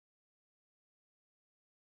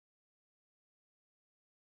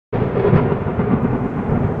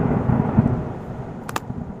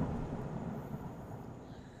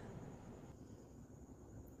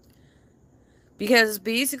Because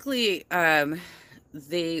basically,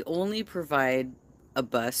 they only provide a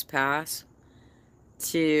bus pass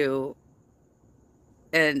to,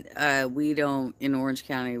 and we don't, in Orange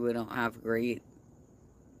County, we don't have great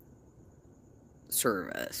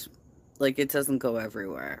service. Like, it doesn't go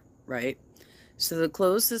everywhere, right? So the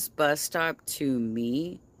closest bus stop to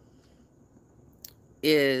me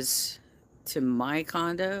is to my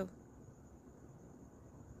condo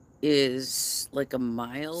is like a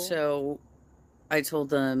mile. So I told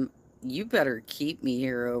them, you better keep me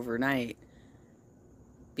here overnight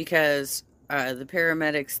because the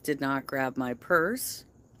paramedics did not grab my purse.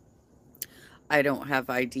 I don't have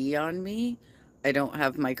ID on me. I don't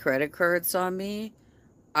have my credit cards on me.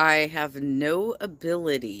 I have no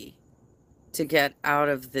ability to get out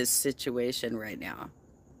of this situation right now.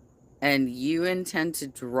 And you intend to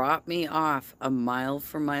drop me off a mile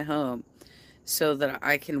from my home so that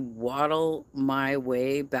I can waddle my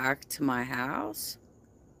way back to my house?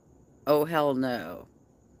 Oh, hell no.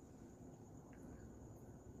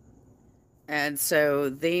 And so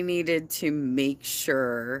they needed to make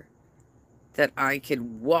sure that I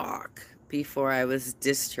could walk before I was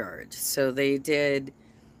discharged. So they did,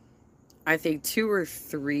 I think, 2 or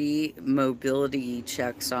 3 mobility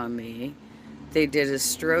checks on me. They did a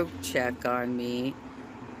stroke check on me.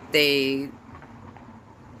 They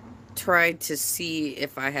tried to see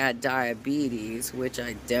if I had diabetes, which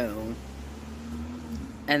I don't.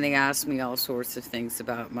 And they asked me all sorts of things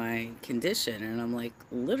about my condition. And I'm like,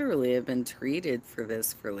 literally, I've been treated for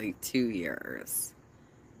this for like 2 years.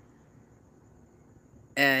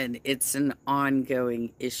 And it's an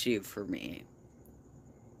ongoing issue for me.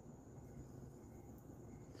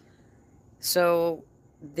 So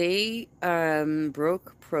they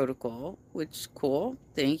broke protocol, which cool.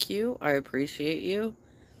 Thank you. I appreciate you.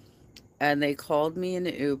 And they called me an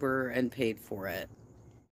Uber and paid for it.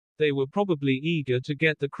 They were probably eager to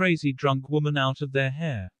get the crazy drunk woman out of their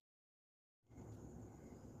hair.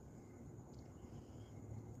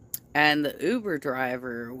 And the Uber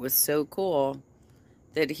driver was so cool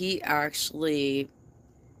that he actually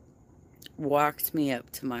walked me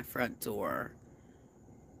up to my front door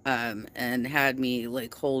and had me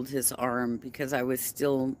like hold his arm because I was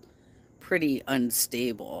still pretty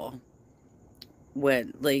unstable.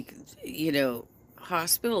 When, like, you know,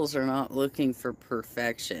 hospitals are not looking for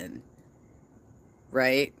perfection,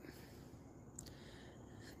 right?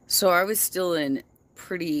 So I was still in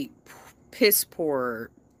pretty piss poor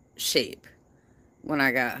shape when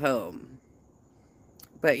I got home.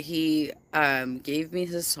 But he gave me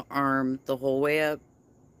his arm the whole way up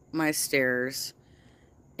my stairs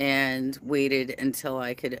and waited until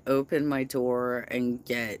I could open my door and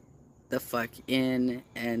get the fuck in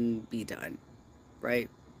and be done, right?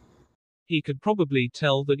 He could probably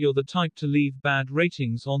tell that you're the type to leave bad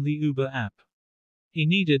ratings on the Uber app. He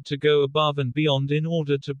needed to go above and beyond in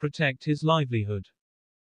order to protect his livelihood.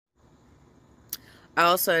 I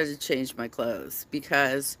also had to change my clothes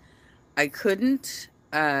because I couldn't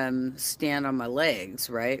stand on my legs,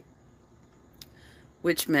 right?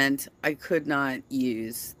 Which meant I could not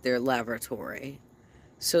use their lavatory.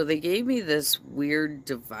 So they gave me this weird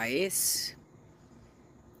device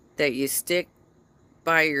that you stick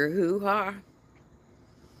by your hoo-ha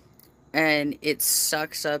and it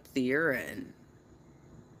sucks up the urine,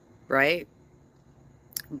 right?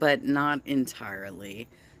 But not entirely.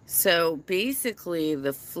 So basically,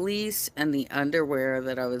 the fleece and the underwear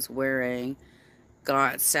that I was wearing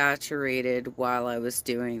got saturated while I was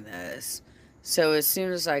doing this. So as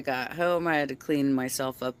soon as I got home, I had to clean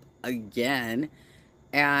myself up again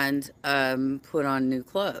and put on new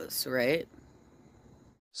clothes, right?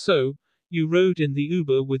 So, you rode in the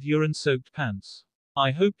Uber with urine-soaked pants.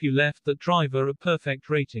 I hope you left that driver a perfect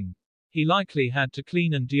rating. He likely had to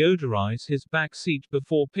clean and deodorize his back seat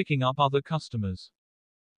before picking up other customers.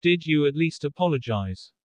 Did you at least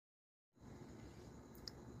apologize?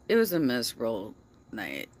 It was a miserable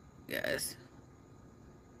night, guys.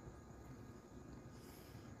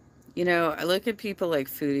 You know, I look at people like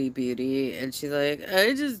Foodie Beauty, and she's like,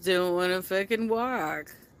 I just don't want to fucking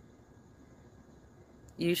walk.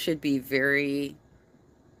 You should be very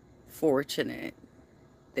fortunate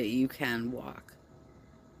that you can walk,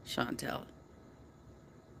 Chantel.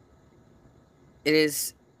 It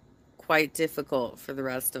is quite difficult for the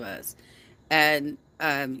rest of us. And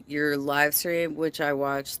your live stream, which I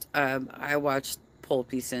watched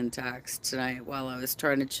Pulpy Syntax tonight while I was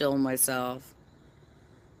trying to chill myself.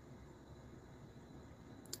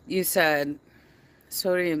 You said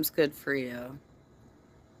sodium's good for you.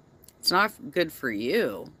 It's not good for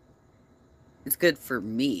you. It's good for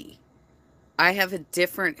me. I have a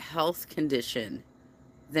different health condition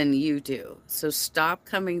than you do. So stop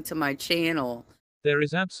coming to my channel. There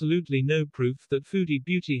is absolutely no proof that Foodie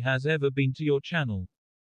Beauty has ever been to your channel.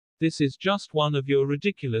 This is just one of your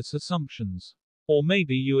ridiculous assumptions. Or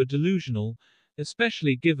maybe you are delusional,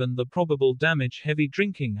 especially given the probable damage heavy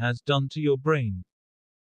drinking has done to your brain.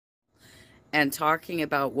 And talking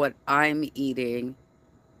about what I'm eating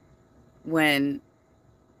when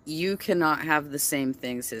you cannot have the same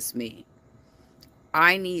things as me.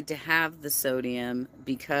 I need to have the sodium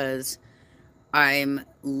because I'm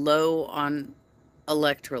low on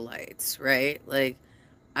electrolytes, right? Like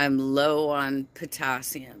I'm low on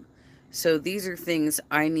potassium. So these are things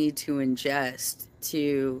I need to ingest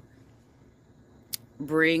to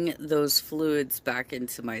bring those fluids back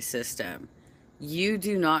into my system. You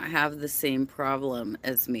do not have the same problem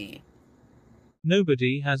as me.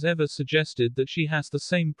 Nobody has ever suggested that she has the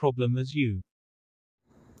same problem as you.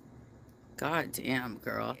 God damn,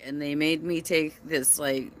 girl. And they made me take this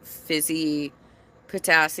like fizzy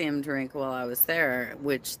potassium drink while I was there,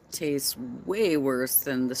 which tastes way worse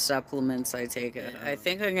than the supplements I take. I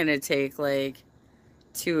think I'm going to take like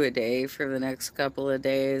 2 a day for the next couple of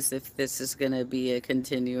days if this is going to be a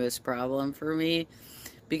continuous problem for me,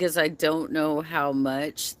 because I don't know how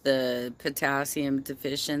much the potassium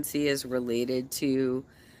deficiency is related to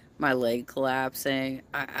my leg collapsing.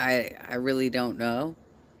 I really don't know.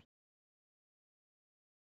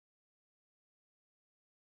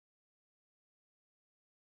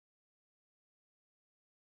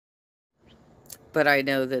 But I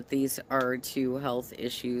know that these are two health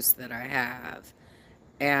issues that I have.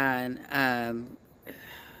 And I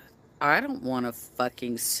don't want to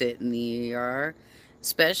fucking sit in the ER,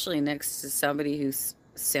 especially next to somebody who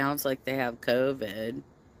sounds like they have COVID.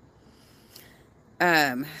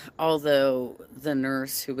 Um, Although the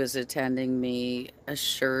nurse who was attending me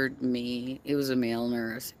assured me, it was a male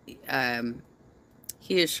nurse, um,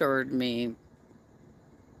 he assured me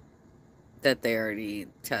that they already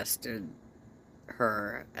tested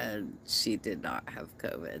her and she did not have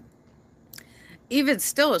COVID. Even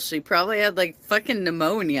still, she probably had like fucking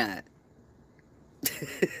pneumonia.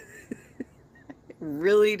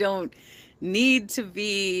 Really don't need to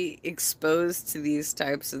be exposed to these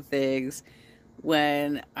types of things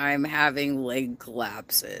when I'm having leg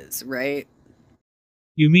collapses, right?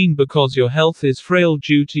 You mean because your health is frail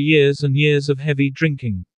due to years and years of heavy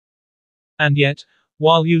drinking. And yet,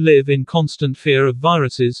 while you live in constant fear of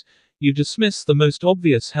viruses, you dismiss the most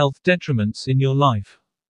obvious health detriments in your life.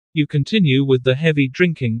 You continue with the heavy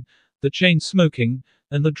drinking, the chain smoking,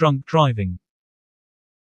 and the drunk driving.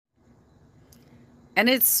 And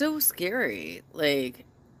it's so scary. Like,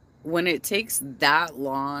 when it takes that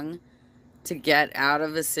long to get out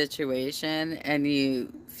of a situation and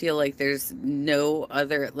you feel like there's no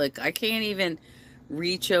other, like, I can't even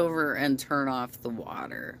reach over and turn off the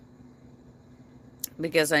water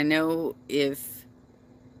because I know if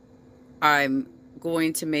I'm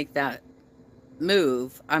going to make that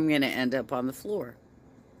move, I'm going to end up on the floor.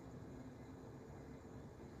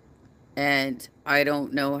 And I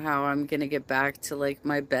don't know how I'm going to get back to like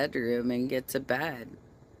my bedroom and get to bed.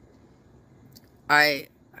 I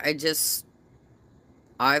I just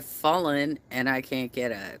I've fallen and I can't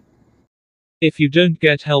get up. If you don't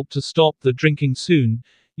get help to stop the drinking soon,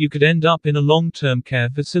 you could end up in a long-term care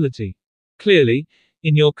facility. Clearly,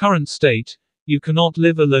 in your current state, you cannot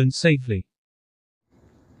live alone safely.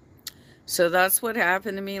 So that's what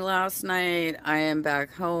happened to me last night. I am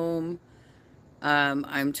back home.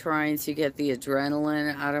 I'm trying to get the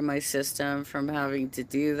adrenaline out of my system from having to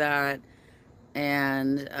do that.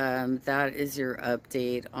 And that is your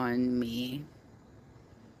update on me.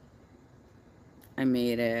 I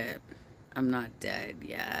made it. I'm not dead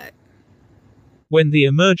yet. When the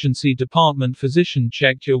emergency department physician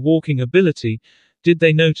checked your walking ability, did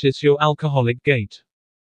they notice your alcoholic gait?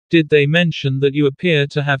 Did they mention that you appear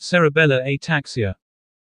to have cerebellar ataxia?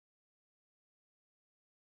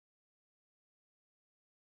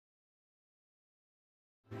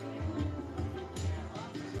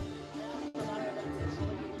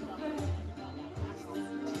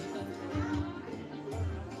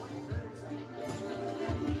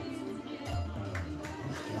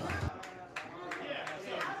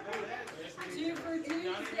 Super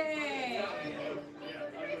Tuesday.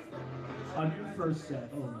 On your first set,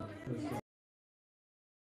 oh my first set.